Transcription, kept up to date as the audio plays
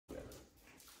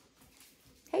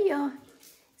Hey y'all,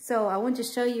 so I want to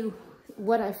show you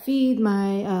what I feed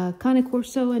my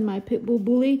Corso and my Pitbull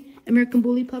Bully, American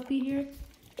Bully puppy here,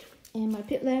 and my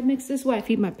Pit Lab mix. This is what I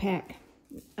feed my pack.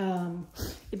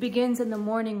 It begins in the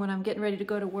morning when I'm getting ready to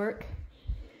go to work.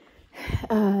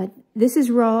 This is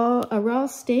a raw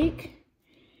steak.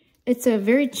 It's a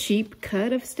very cheap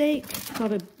cut of steak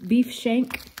called a beef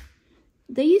shank.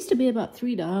 They used to be about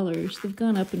 $3. They've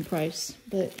gone up in price,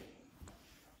 but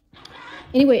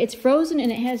anyway, it's frozen and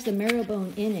it has the marrow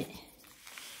bone in it.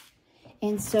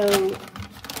 And so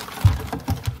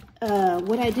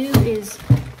what I do is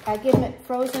I get it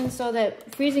frozen so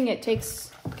that freezing it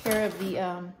takes care of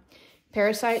the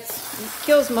parasites. It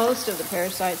kills most of the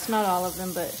parasites, not all of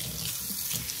them, but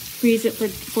freeze it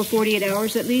for 48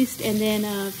 hours at least. And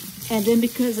then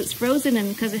because it's frozen and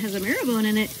because it has a marrow bone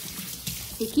in it,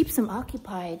 it keeps them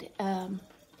occupied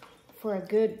for a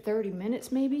good 30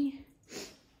 minutes maybe.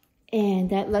 And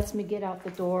that lets me get out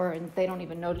the door and they don't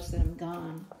even notice that I'm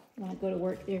gone when I go to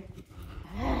work there.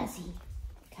 Ozzy,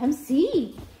 come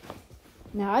see.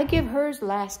 Now I give hers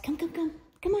last. Come on,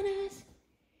 Oz.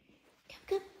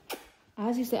 Come.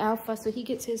 Ozzy's the alpha, so he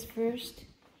gets his first.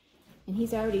 And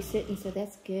he's already sitting, so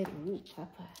that's good. Ooh,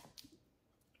 Papa.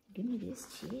 Give me this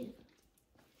too. There you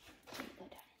go,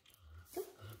 darling.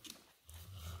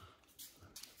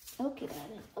 Go. Okay,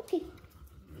 darling. Okay.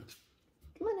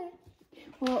 Come on, darling.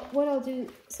 Well, what I'll do,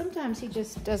 sometimes he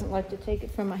just doesn't like to take it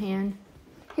from my hand.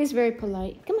 He's very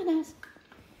polite. Come on, Oz.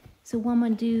 So what I'm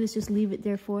going to do is just leave it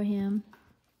there for him.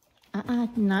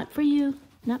 Not for you.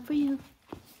 Not for you.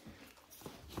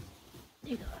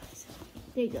 There you go, Oz.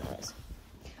 There you go, Oz.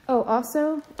 Oh,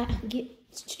 also,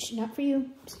 not for you.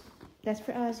 That's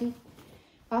for Ozzy.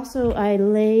 Also, I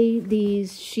lay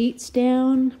these sheets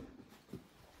down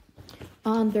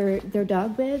on their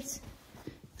dog beds.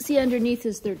 See, underneath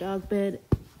is their dog bed.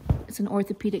 It's an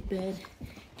orthopedic bed.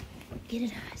 Get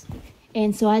it, Oz.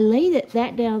 And so I laid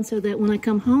that down so that when I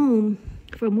come home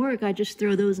from work, I just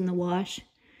throw those in the wash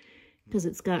because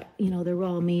it's got, the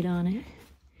raw meat on it.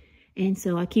 And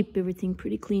so I keep everything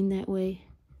pretty clean that way.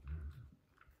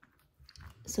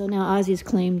 So now Ozzy's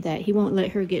claimed that he won't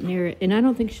let her get near it, and I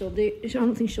don't think she'll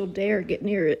dare get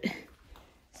near it.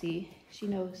 See, she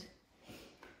knows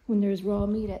when there's raw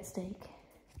meat at stake.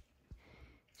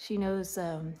 She knows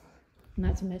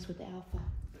not to mess with the alpha.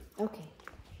 Okay,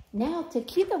 now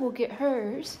Tequila will get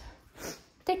hers.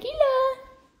 Tequila!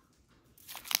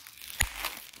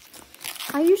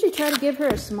 I usually try to give her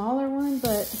a smaller one,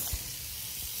 but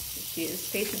she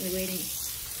is patiently waiting.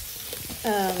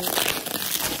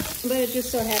 But it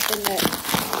just so happened that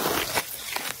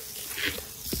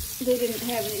they didn't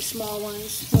have any small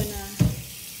ones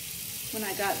when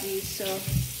I got these.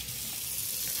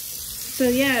 So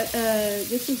yeah,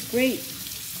 this is great.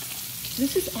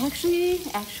 This is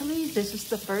actually this is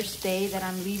the first day that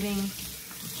I'm leaving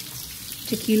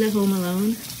Tequila home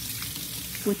alone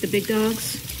with the big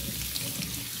dogs.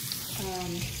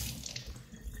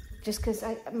 Just because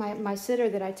my sitter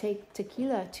that I take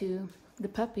Tequila to, the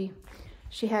puppy,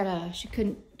 she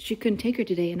couldn't take her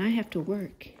today, and I have to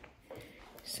work.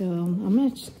 So I'm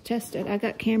gonna test it. I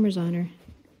got cameras on her.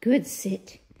 Good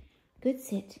sit. Good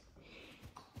sit.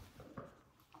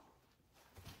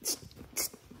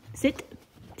 Sit.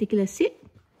 Tequila, sit.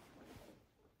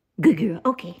 Good girl.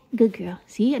 Okay, good girl.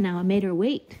 See, and now I made her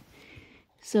wait.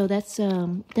 So that's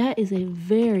that is a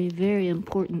very, very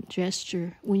important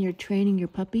gesture when you're training your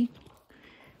puppy.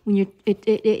 When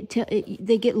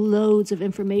they get loads of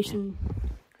information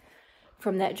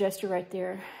from that gesture right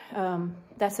there.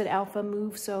 That's an alpha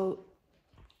move. So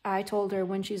I told her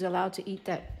when she's allowed to eat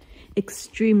that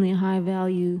extremely high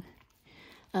value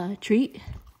treat.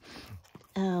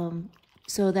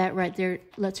 So that right there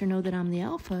lets her know that I'm the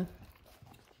alpha.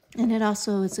 And it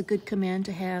also is a good command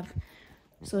to have.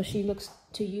 So she looks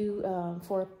to you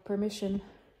for permission.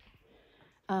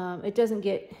 It doesn't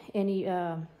get any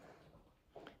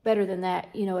better than that,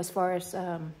 as far as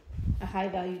a high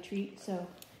value treat. So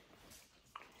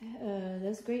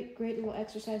that's great little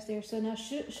exercise there. So now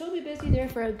she'll be busy there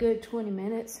for a good 20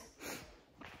 minutes.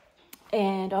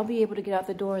 And I'll be able to get out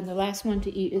the door. And the last one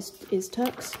to eat is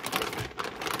Tux.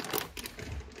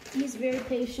 He's very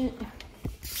patient.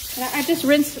 And I just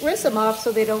rinse them off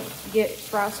so they don't get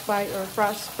frostbite or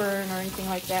frost burn or anything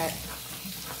like that.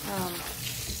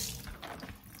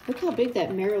 Look how big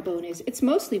that marrow bone is. It's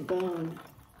mostly bone.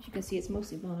 As you can see, it's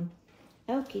mostly bone.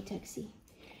 Okay, Tuxie.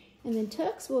 And then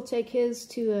Tux will take his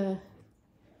to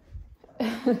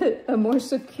a more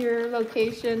secure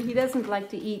location. He doesn't like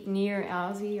to eat near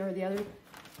Ozzy or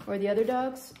the other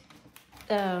dogs,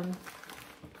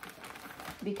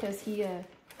 because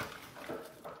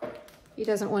He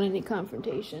doesn't want any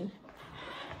confrontation.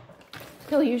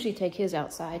 He'll usually take his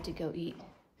outside to go eat.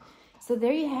 So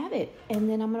there you have it. And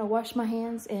then I'm gonna wash my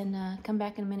hands and come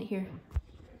back in a minute here.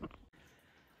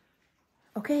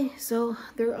 Okay, so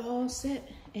they're all set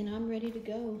and I'm ready to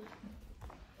go.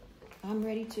 I'm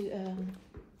ready to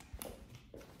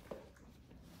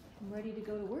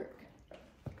go to work.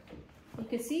 You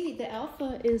can see the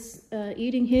alpha is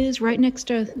eating his right next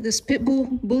to this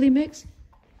Pitbull bully mix.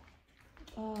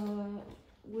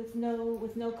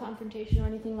 With no confrontation or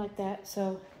anything like that,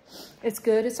 so it's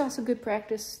good. It's also good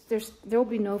practice. There'll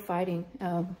be no fighting.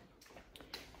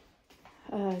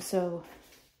 So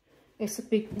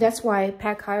that's why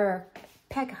pack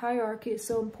hierarchy is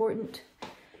so important,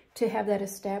 to have that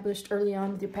established early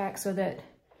on with your pack, so that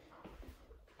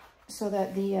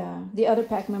the other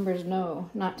pack members know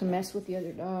not to mess with the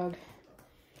other dog.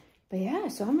 But yeah,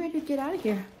 so I'm ready to get out of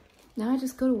here. Now I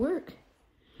just go to work.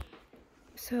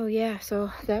 So yeah, so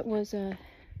that was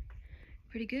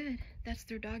pretty good. That's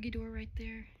their doggy door right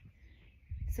there.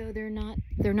 So they're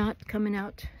not coming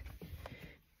out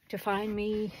to find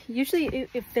me. Usually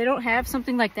if they don't have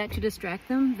something like that to distract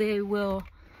them, they will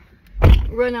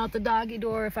run out the doggy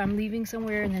door if I'm leaving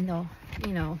somewhere, and then they'll,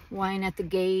 you know, whine at the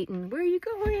gate and, where are you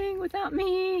going without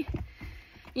me?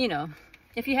 You know,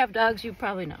 if you have dogs, you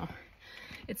probably know.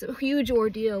 It's a huge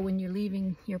ordeal when you're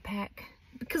leaving your pack.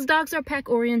 Because dogs are pack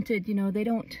oriented, you know, they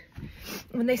don't,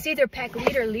 when they see their pack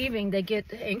leader leaving, they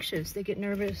get anxious, they get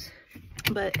nervous.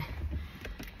 But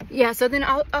yeah, so then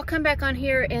I'll come back on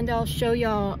here and I'll show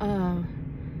y'all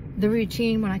the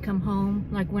routine when I come home,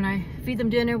 like when I feed them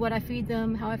dinner, what I feed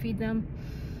them, how I feed them,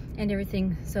 and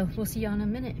everything. So we'll see y'all in a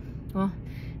minute. Well,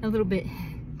 in a little bit.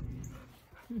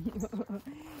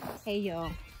 Hey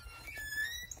y'all,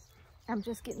 I'm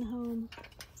just getting home.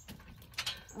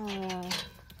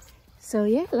 So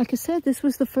yeah, like I said, this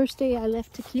was the first day I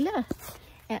left Tequila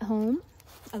at home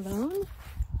alone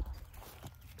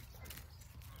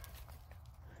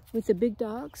with the big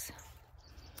dogs,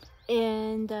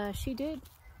 and she did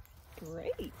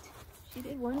great. She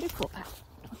did wonderful. Ow,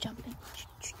 don't jump in.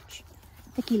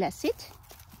 Tequila, sit.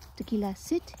 Tequila,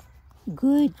 sit.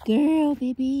 Good girl,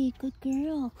 baby. Good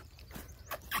girl.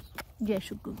 Yes,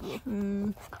 a good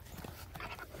girl.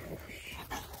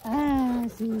 Ah,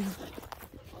 see.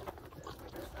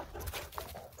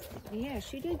 Yeah,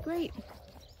 she did great.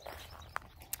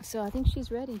 So I think she's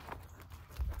ready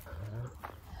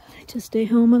to stay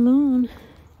home alone.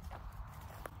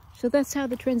 So that's how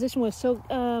the transition was. So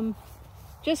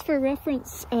just for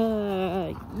reference,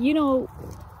 you know,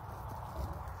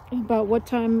 about what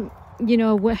time, you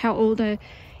know, how old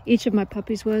each of my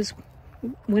puppies was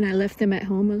when I left them at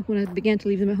home, when I began to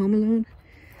leave them at home alone.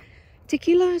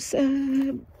 Tequila's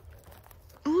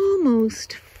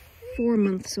almost 4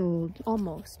 months old.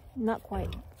 Almost. Not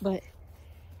quite, but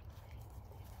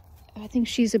I think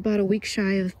she's about a week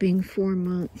shy of being 4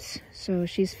 months. So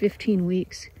she's 15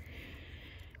 weeks.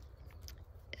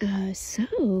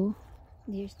 So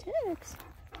there's Tux.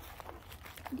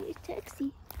 There's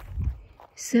Tuxie.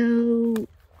 So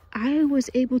I was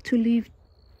able to leave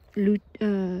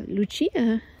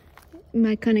Lucia,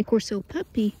 my Cane Corso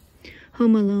puppy,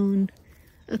 home alone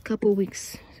a couple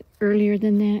weeks earlier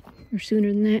than that, or sooner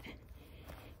than that,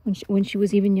 when she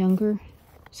was even younger.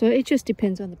 So it just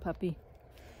depends on the puppy.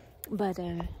 But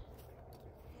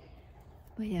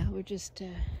yeah, we're just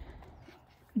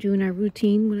doing our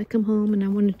routine when I come home, and I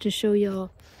wanted to show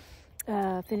y'all,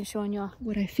 finish showing y'all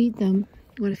what I feed them,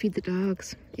 what I feed the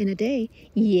dogs in a day.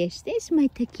 Yes, there's my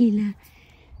Tequila.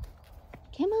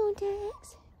 Come on,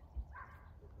 Tex.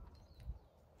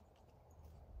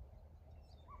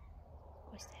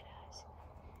 What's that eyes?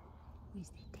 Where's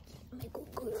that Tequila? My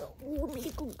good girl. Oh, my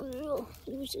good girl.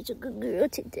 You're such a good girl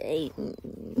today.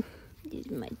 This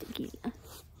is my Tequila.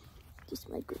 This is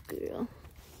my good girl.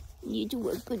 You two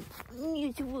are good.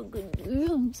 You two are good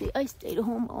girl. See, I stayed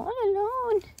home all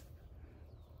alone.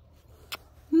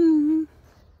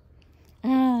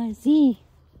 Ah, see.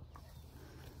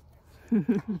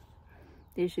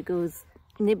 There she goes,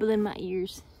 nibbling my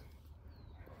ears.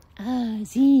 Ah,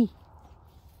 see.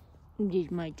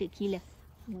 There's my Tequila.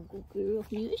 You good girl.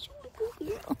 Yes, you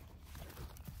good girl.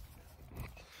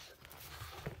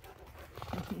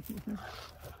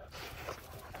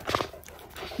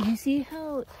 You see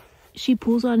how she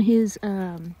pulls on his,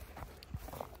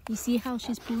 you see how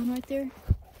she's pulling right there?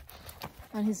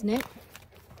 On his neck?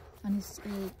 On his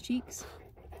cheeks?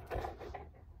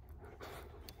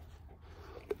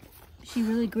 She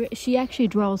really great. She actually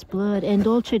draws blood, and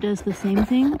Dolce does the same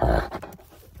thing.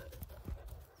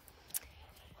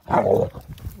 Oh,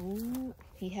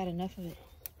 he had enough of it.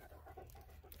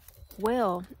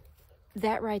 Well,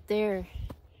 that right there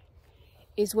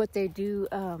is what they do.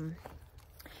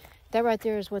 That right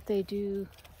there is what they do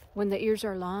when the ears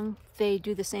are long. They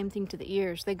do the same thing to the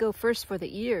ears. They go first for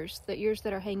the ears that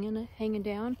are hanging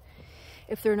down.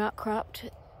 If they're not cropped,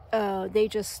 they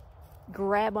just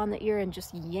grab on the ear and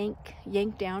just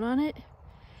yank down on it.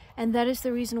 And that is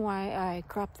the reason why I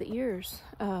crop the ears.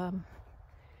 I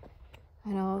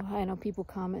know people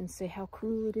comment and say how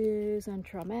cruel it is,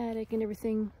 untraumatic and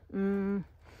everything.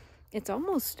 It's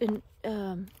almost in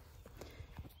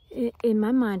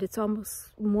my mind, it's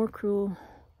almost more cruel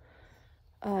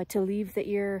to leave the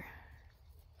ear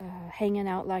hanging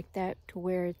out like that, to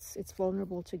where it's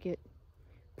vulnerable to get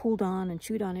pulled on and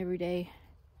chewed on every day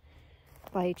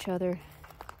by each other.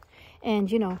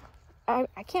 And you know,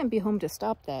 I can't be home to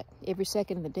stop that every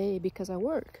second of the day because I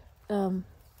work.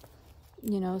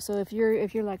 You know, so if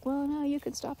you're like, well, no, you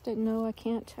can stop that. No, I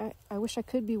can't. I wish I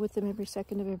could be with them every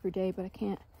second of every day, but I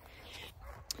can't.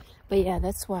 But yeah,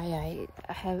 that's why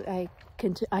I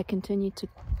continue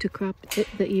to crop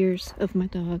the ears of my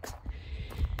dogs,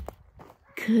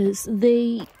 because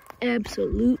they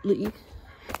absolutely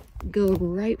go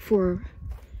right for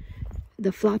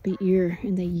the floppy ear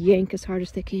and they yank as hard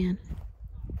as they can.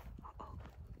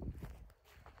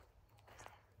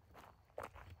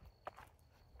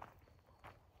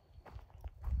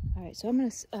 All right, so I'm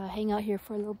gonna hang out here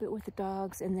for a little bit with the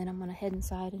dogs, and then I'm gonna head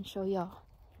inside and show y'all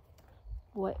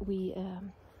what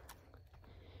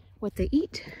they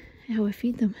eat, how I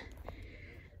feed them.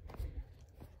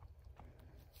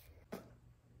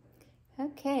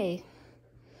 Okay,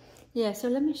 yeah, so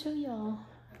let me show y'all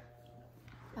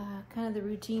kind of the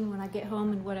routine when I get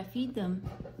home and what I feed them.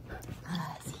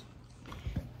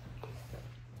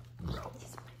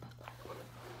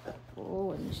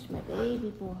 Oh, I missed my baby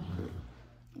boy.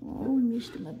 Oh, I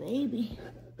missed my baby.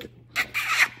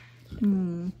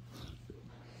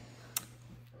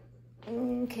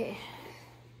 Okay.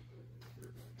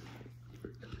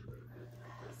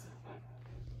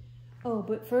 Oh,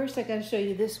 but first I gotta show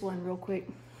you this one real quick.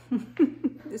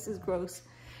 This is gross.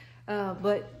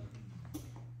 But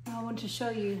I want to show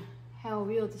you how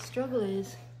real the struggle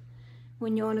is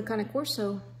when you own a kind of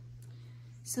Corso.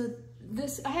 So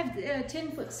this, I have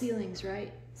 10-foot ceilings,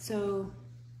 right? So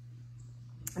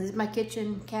this is my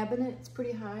kitchen cabinet. It's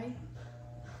pretty high.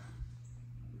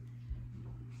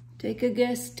 Take a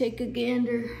guess, take a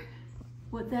gander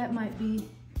what that might be.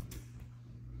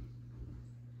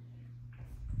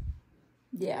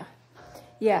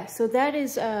 Yeah, so that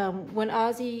is when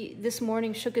Ozzy this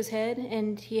morning shook his head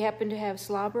and he happened to have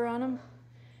slobber on him.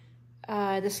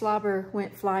 The slobber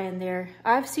went flying there.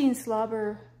 I've seen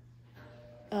slobber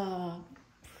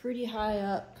pretty high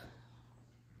up.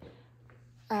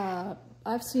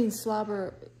 I've seen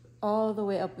slobber all the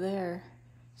way up there.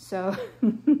 So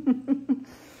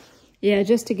yeah,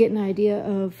 just to get an idea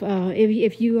of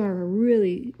if you are a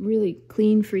really, really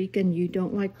clean freak and you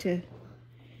don't like to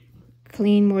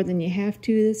clean more than you have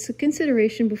to, it's a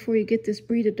consideration before you get this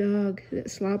breed of dog that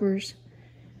slobbers.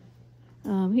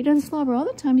 He doesn't slobber all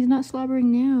the time. He's not slobbering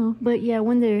now. But yeah,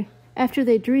 when after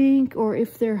they drink, or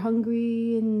if they're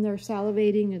hungry and they're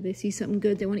salivating, or they see something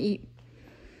good they want to eat.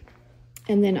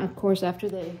 And then, of course, after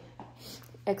they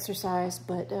exercise.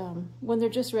 But when they're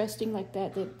just resting like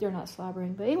that, they're not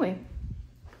slobbering. But anyway,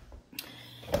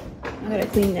 I gotta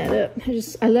clean that up.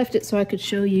 I left it so I could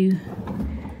show you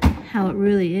how it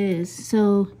really is.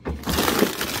 So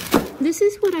this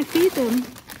is what I feed them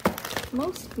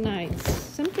most nights.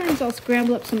 Sometimes I'll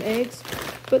scramble up some eggs,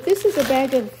 but this is a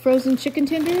bag of frozen chicken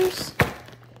tenders,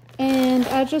 and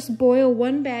I'll just boil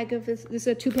one bag of this. This is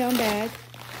a 2-pound bag.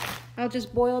 I'll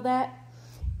just boil that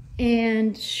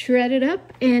and shred it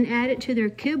up and add it to their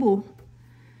kibble.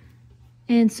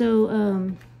 And so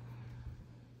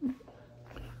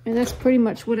and that's pretty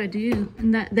much what I do,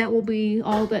 and that will be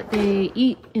all that they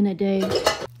eat in a day.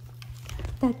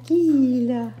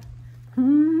 Tequila.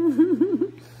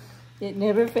 It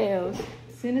never fails.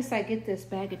 As soon as I get this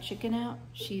bag of chicken out,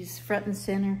 she's front and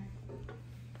center.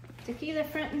 Tequila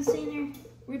front and center,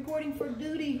 reporting for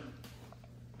duty.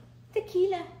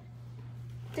 Tequila.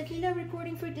 Tequila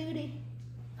reporting for duty.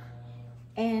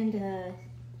 And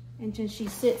then she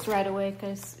sits right away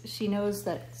because she knows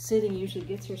that sitting usually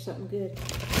gets her something good.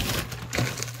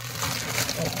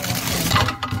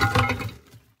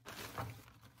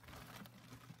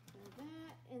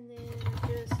 And then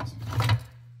just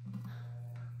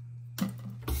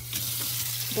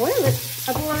boil it.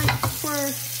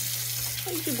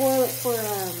 I usually boil it for,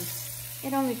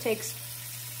 it only takes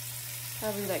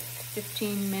probably like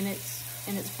 15 minutes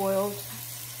and it's boiled.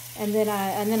 And then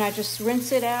I just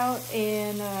rinse it out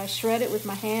and shred it with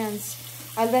my hands.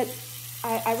 I let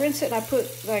I rinse it and I put,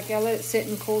 like, I let it sit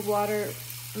in cold water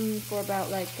for about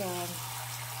like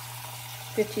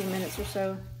 15 minutes or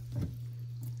so.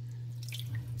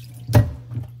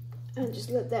 And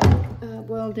just let that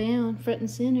boil down, front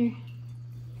and center.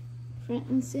 Front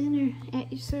and center,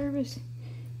 at your service.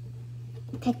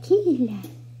 Tequila.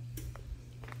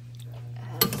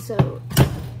 So,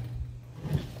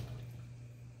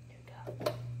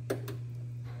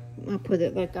 I'll put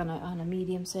it like on a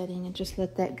medium setting and just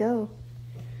let that go.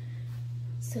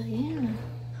 So yeah,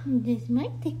 this is my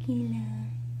tequila.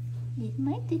 This is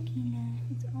my tequila.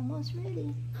 It's almost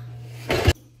ready.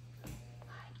 Hi,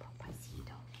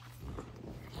 papacito.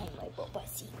 Hi, my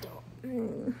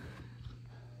papacito.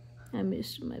 I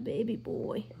miss my baby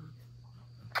boy.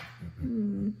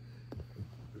 My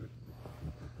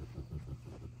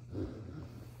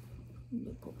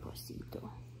papacito.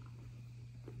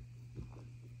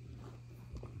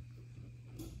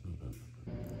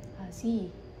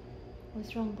 Así.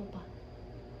 What's wrong, Papa?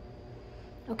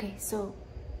 Okay, so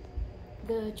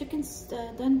the chicken's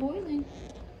done boiling.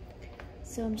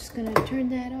 So I'm just gonna turn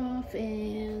that off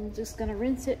and just gonna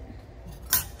rinse it.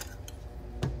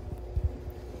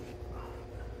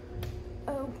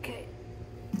 Okay.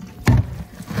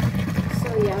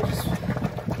 So yeah, I'll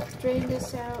just drain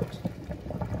this out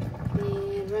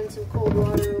and run some cold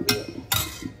water over it.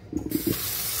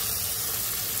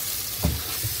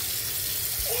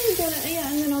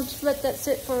 And then I'll just let that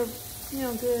sit for, you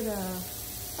know, good,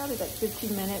 probably like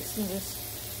 15 minutes, and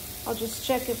I'll just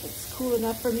check if it's cool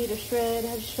enough for me to shred.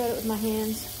 I just shred it with my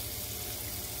hands.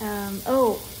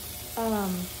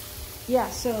 Yeah,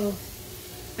 so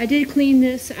I did clean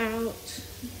this out,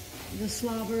 the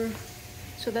slobber,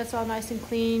 so that's all nice and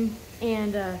clean.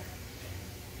 And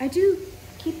I do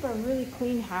keep a really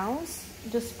clean house,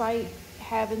 despite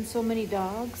having so many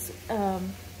dogs.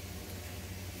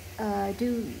 I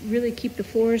do really keep the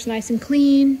floors nice and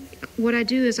clean. What I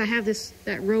do is I have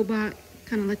that robot,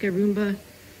 kind of like a Roomba.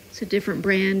 It's a different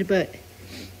brand, but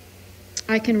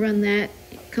I can run that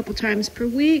a couple times per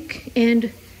week.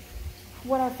 And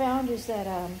what I found is that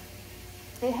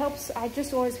it helps. I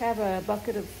just always have a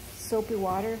bucket of soapy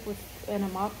water and a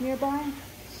mop nearby.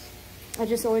 I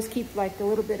just always keep like a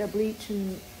little bit of bleach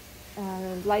and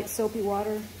light soapy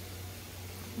water,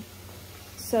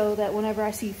 so that whenever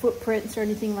I see footprints or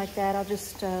anything like that, I'll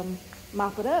just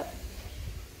mop it up.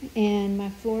 And my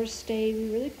floors stay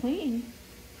really clean.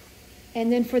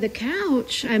 And then for the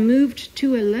couch, I moved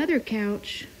to a leather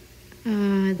couch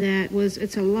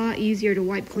it's a lot easier to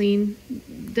wipe clean.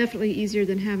 Definitely easier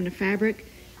than having a fabric.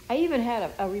 I even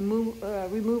had a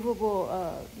removable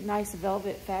nice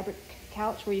velvet fabric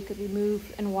couch where you could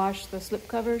remove and wash the slip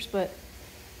covers, but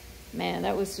man,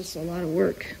 that was just a lot of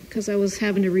work because I was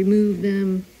having to remove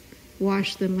them,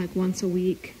 wash them like once a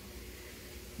week.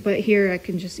 But here I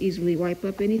can just easily wipe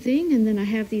up anything. And then I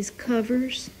have these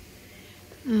covers.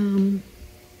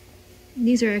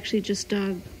 These are actually just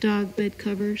dog bed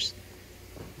covers.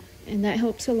 And that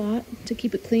helps a lot to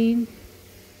keep it clean.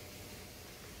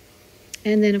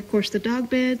 And then of course the dog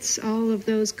beds, all of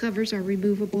those covers are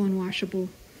removable and washable.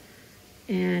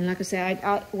 And like I said,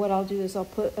 what I'll do is I'll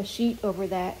put a sheet over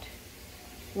that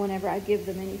whenever I give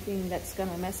them anything that's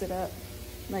gonna mess it up,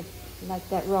 like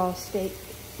that raw steak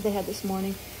they had this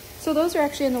morning. So those are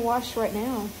actually in the wash right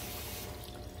now,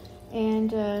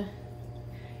 and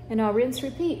I'll rinse,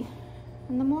 repeat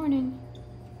in the morning.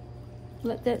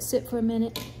 Let that sit for a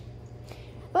minute.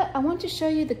 But I want to show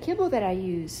you the kibble that I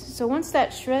use. So once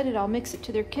that's shredded, I'll mix it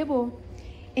to their kibble.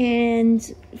 And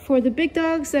for the big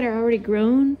dogs that are already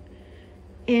grown,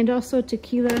 and also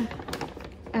tequila,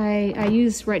 I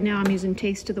use, right now I'm using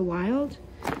Taste of the Wild.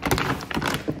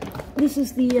 This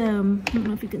is the, I don't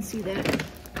know if you can see that.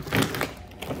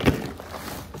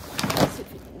 Let's see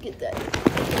if you can get that.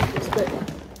 But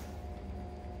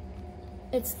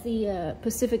it's the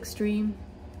Pacific Stream,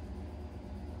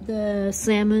 the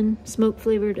salmon, smoke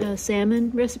flavored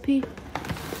salmon recipe,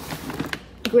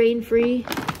 grain free.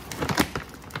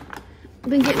 I've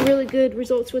been getting really good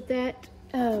results with that.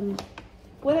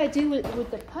 What I do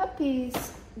with the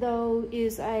puppies, though,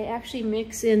 is I actually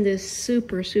mix in this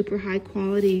super high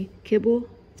quality kibble.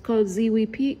 It's called Ziwi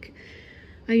Peak.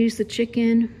 I use the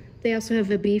chicken. They also have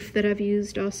a beef that I've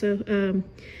used also.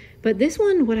 But this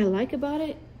one, what I like about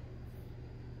it,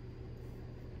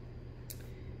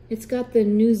 it's got the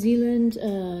New Zealand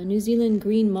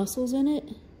green mussels in it.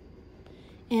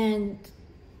 And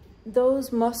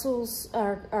those mussels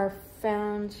are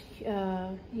found,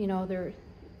 you know,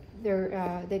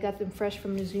 they got them fresh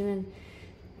from New Zealand.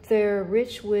 They're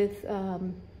rich with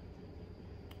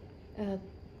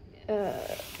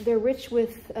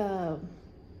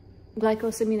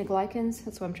glycosaminoglycans.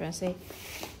 That's what I'm trying to say.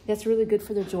 That's really good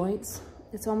for their joints.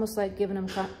 It's almost like giving them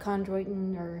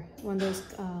chondroitin or one of those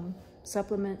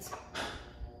supplements.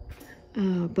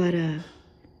 But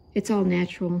it's all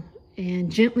natural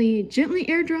and gently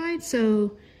air dried.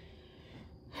 So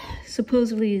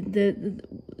supposedly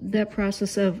that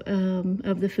process of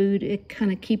the food, it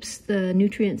kind of keeps the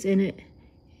nutrients in it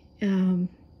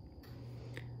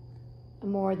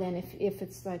more than if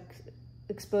it's like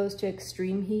exposed to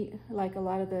extreme heat, like a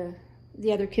lot of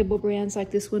the other kibble brands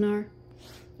like this one are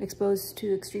exposed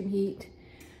to extreme heat.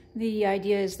 The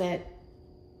idea is that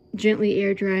gently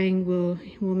air drying will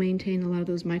maintain a lot of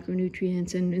those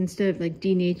micronutrients, and instead of like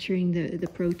denaturing the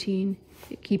protein,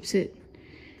 it keeps it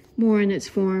more in its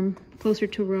form, closer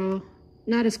to raw.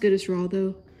 Not as good as raw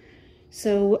though.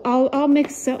 So I'll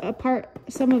mix apart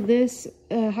some of this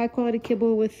high quality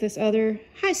kibble with this other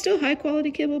still high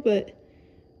quality kibble, but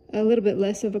a little bit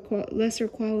less of a lesser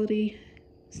quality.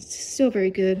 Still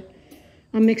very good.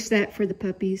 I'll mix that for the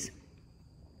puppies.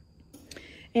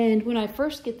 And when I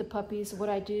first get the puppies, what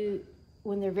I do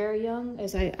when they're very young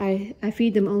is I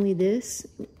feed them only this,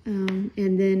 and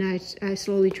then I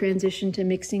slowly transition to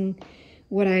mixing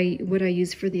what I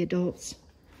use for the adults.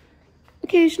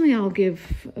 Occasionally I'll give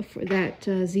for that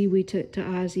Ziwi to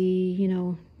Ozzy, you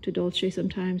know, to Dolce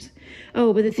sometimes.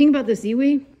 Oh, but the thing about the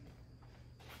Ziwi,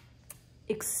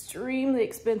 extremely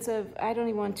expensive. I don't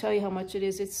even want to tell you how much it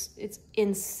is. It's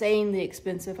insanely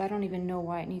expensive. I don't even know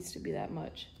why it needs to be that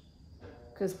much,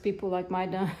 because people like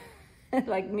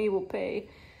like me will pay.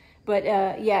 But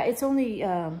yeah, it's only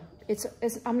I'm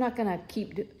not gonna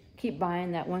keep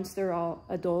buying that once they're all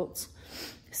adults.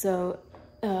 So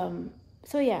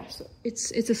so yeah, so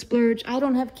it's a splurge. I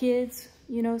don't have kids,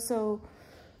 you know, so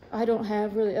I don't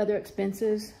have really other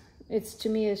expenses. To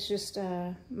me it's just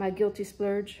my guilty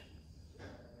splurge.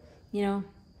 You know,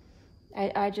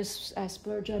 I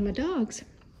splurge on my dogs.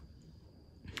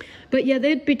 But yeah,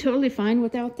 they'd be totally fine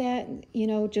without that, you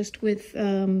know, just with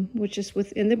and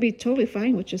they'd be totally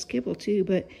fine with just kibble too.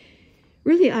 But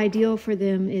really ideal for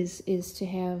them is to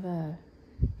have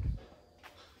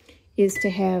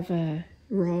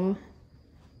raw.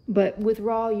 But with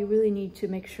raw, you really need to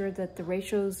make sure that the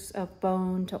ratios of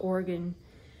bone to organ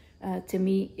to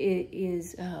meat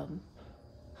is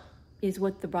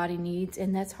what the body needs,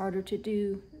 and that's harder to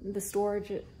do. The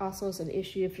storage also is an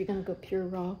issue if you're gonna go pure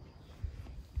raw.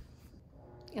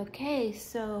 Okay,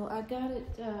 so I got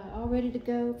it all ready to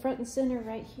go, front and center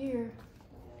right here.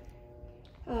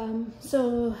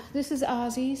 So this is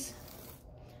Ozzy's.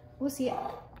 We'll see.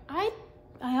 I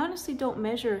honestly don't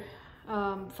measure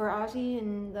for Ozzy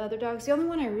and the other dogs. The only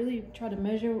one I really try to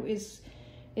measure is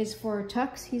for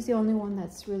Tux. He's the only one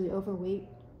that's really overweight.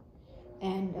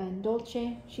 And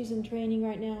Dolce, she's in training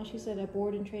right now. She's at a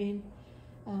board and train,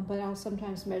 but I'll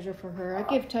sometimes measure for her. I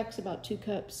give Tux about 2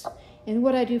 cups. And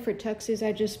what I do for Tux is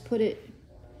I just put it,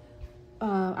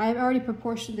 I've already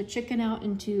proportioned the chicken out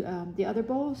into the other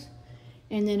bowls.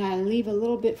 And then I leave a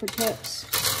little bit for Tux.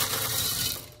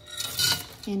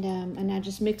 And I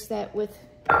just mix that with,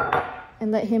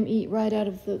 and let him eat right out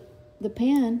of the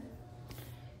pan.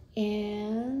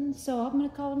 And so I'm gonna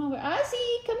call him over.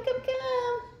 Ozzy, come.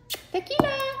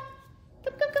 Tequila!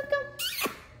 Come.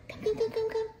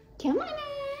 Come on,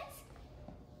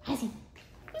 Ozzy.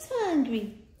 Who's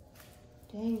hungry?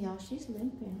 Dang, y'all, she's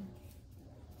limping.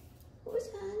 Who's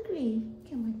hungry?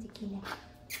 Come on, Tequila.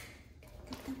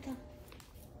 Come.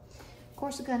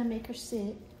 Corso gotta make her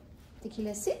sit.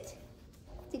 Tequila, sit.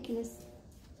 Tequila,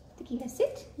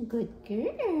 sit. Good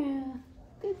girl.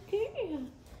 Good girl.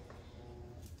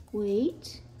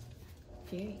 Wait.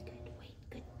 Very good.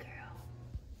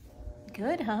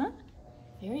 Good, huh?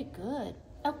 Very good.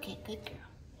 Okay, good girl.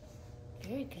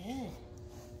 Very good.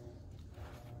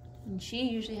 And she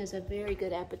usually has a very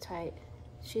good appetite.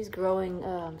 She's growing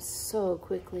so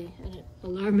quickly at an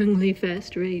alarmingly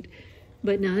fast rate.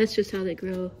 But no, that's just how they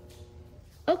grow.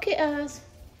 Okay, Oz.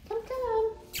 Come.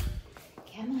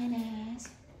 Come on, Oz.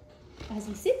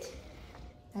 Ozzy, sit.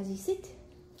 Ozzy, sit.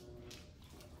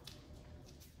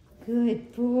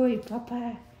 Good boy,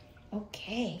 Papa.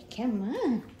 Okay, come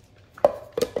on.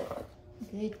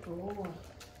 Good boy.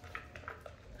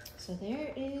 So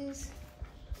there is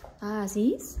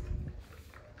Ozzy's.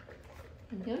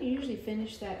 And don't usually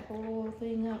finish that whole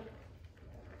thing up.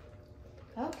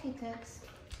 Okay, Tux.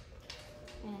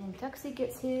 And Tuxie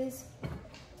gets his.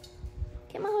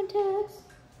 Come on, Tux.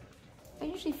 I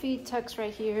usually feed Tux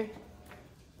right here.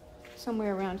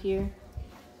 Somewhere around here.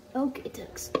 Okay,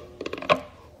 Tux.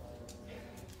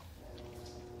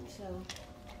 So,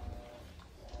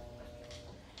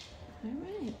 all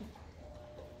right.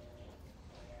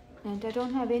 And I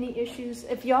don't have any issues.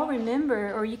 If y'all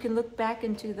remember, or you can look back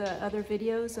into the other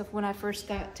videos of when I first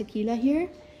got Tequila here,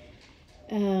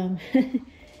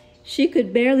 she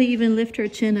could barely even lift her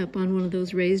chin up on one of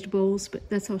those raised bowls, but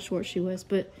that's how short she was.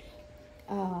 But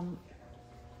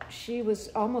she was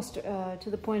almost to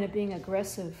the point of being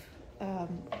aggressive.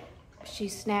 She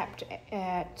snapped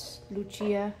at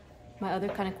Lucia, my other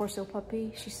kind of Corso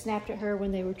puppy. She snapped at her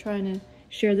when they were trying to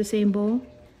share the same bowl.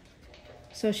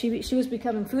 So she was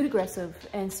becoming food aggressive,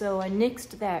 and so I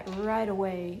nixed that right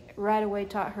away. Right away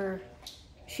taught her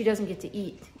she doesn't get to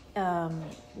eat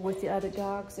with the other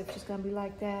dogs if she's gonna be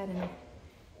like that. And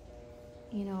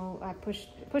you know, I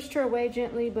pushed her away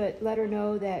gently, but let her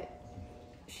know that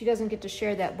she doesn't get to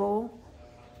share that bowl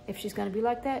if she's gonna be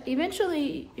like that.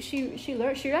 Eventually, she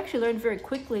actually learned very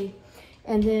quickly,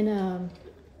 and then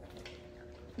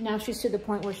now she's to the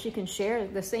point where she can share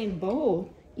the same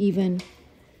bowl even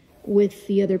with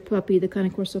the other puppy, the kind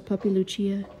of Corso puppy,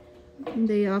 Lucia.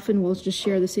 They often will just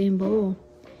share the same bowl.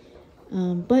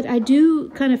 But I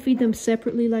do kind of feed them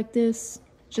separately like this,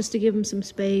 just to give them some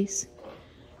space.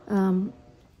 When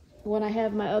I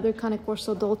have my other kind of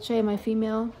Corso Dolce, my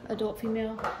female, adult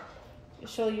female,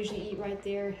 she'll usually eat right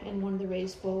there in one of the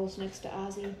raised bowls next to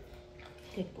Ozzy.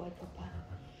 Good boy, Papa.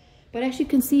 But as you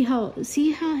can see how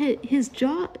his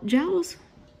jowls,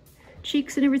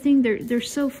 cheeks and everything, they're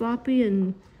so floppy,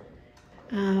 and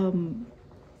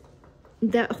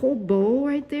that whole bowl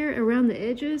right there around the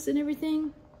edges and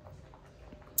everything,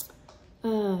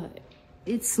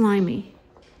 it's slimy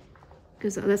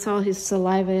because that's all his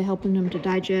saliva helping him to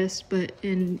digest,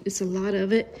 and it's a lot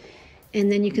of it.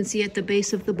 And then you can see at the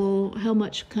base of the bowl how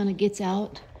much kind of gets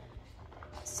out.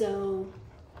 So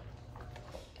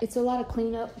it's a lot of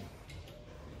cleanup.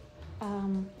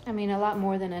 I mean, a lot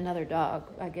more than another dog,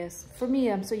 I guess. For me,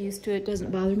 I'm so used to it, it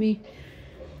doesn't bother me.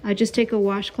 I just take a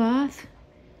washcloth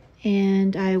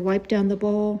and I wipe down the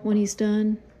bowl when he's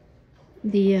done,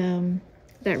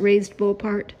 that raised bowl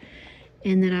part,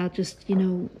 and then I'll just, you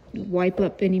know, wipe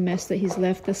up any mess that he's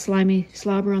left, the slimy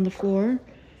slobber on the floor.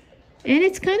 And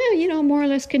it's kind of, you know, more or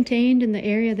less contained in the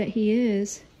area that he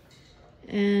is.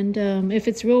 And if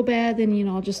it's real bad, then, you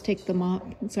know, I'll just take the mop.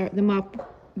 The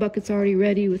mop bucket's already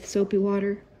ready with soapy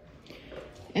water.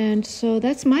 And so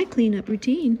that's my cleanup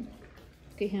routine.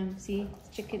 Look at him, see?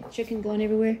 Chicken going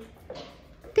everywhere.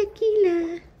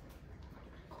 Tequila.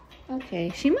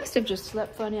 Okay, she must have just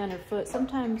slept funny on her foot.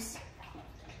 Sometimes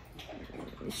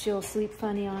she'll sleep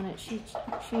funny on it. She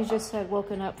just had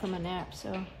woken up from a nap,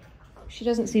 so she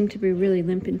doesn't seem to be really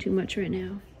limping too much right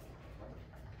now.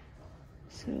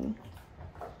 So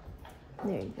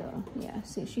there you go. Yeah,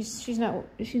 see, she's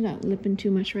not limping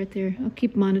too much right there. I'll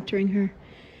keep monitoring her.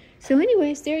 So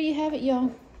anyways, there you have it,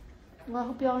 y'all. Well, I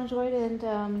hope y'all enjoyed it,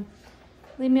 and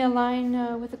leave me a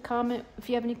line with a comment if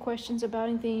you have any questions about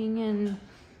anything, and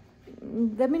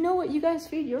let me know what you guys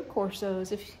feed your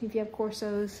Corsos, if you have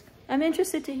Corsos. I'm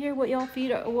interested to hear what y'all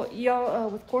feed, or what y'all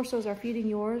with Corsos are feeding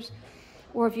yours,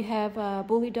 or if you have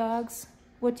bully dogs,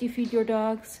 what do you feed your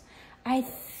dogs? I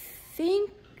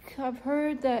think I've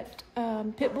heard that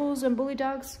pit bulls and bully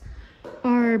dogs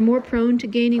are more prone to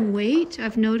gaining weight.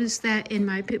 I've noticed that in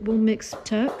my pit bull mix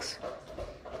Tux.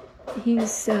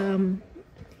 He's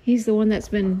the one that's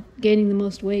been gaining the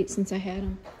most weight since I had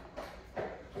him.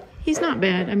 He's not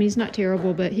bad. I mean, he's not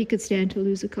terrible, but he could stand to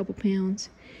lose a couple pounds.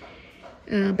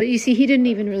 But you see, he didn't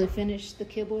even really finish the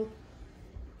kibble.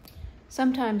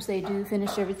 Sometimes they do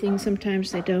finish everything,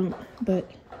 sometimes they don't.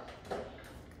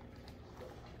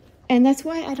 And that's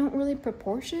why I don't really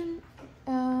proportion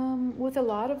with a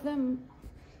lot of them,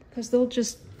 because they'll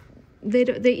just, they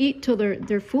eat till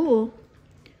they're full.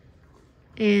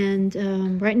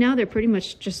 And right now they're pretty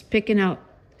much just picking out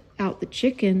the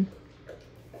chicken.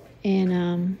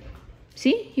 And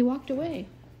see, he walked away.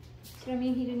 See what I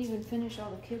mean? He didn't even finish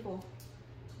all the kibble.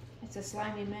 It's a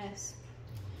slimy mess.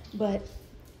 But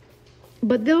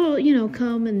they'll, you know,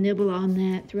 come and nibble on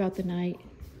that throughout the night.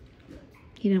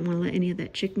 He didn't want to let any of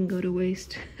that chicken go to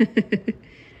waste.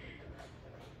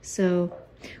 So,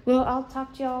 well, I'll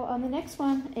talk to y'all on the next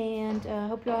one, and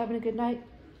hope y'all having a good night.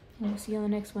 And we'll see you on the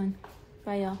next one.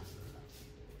 Bye, y'all.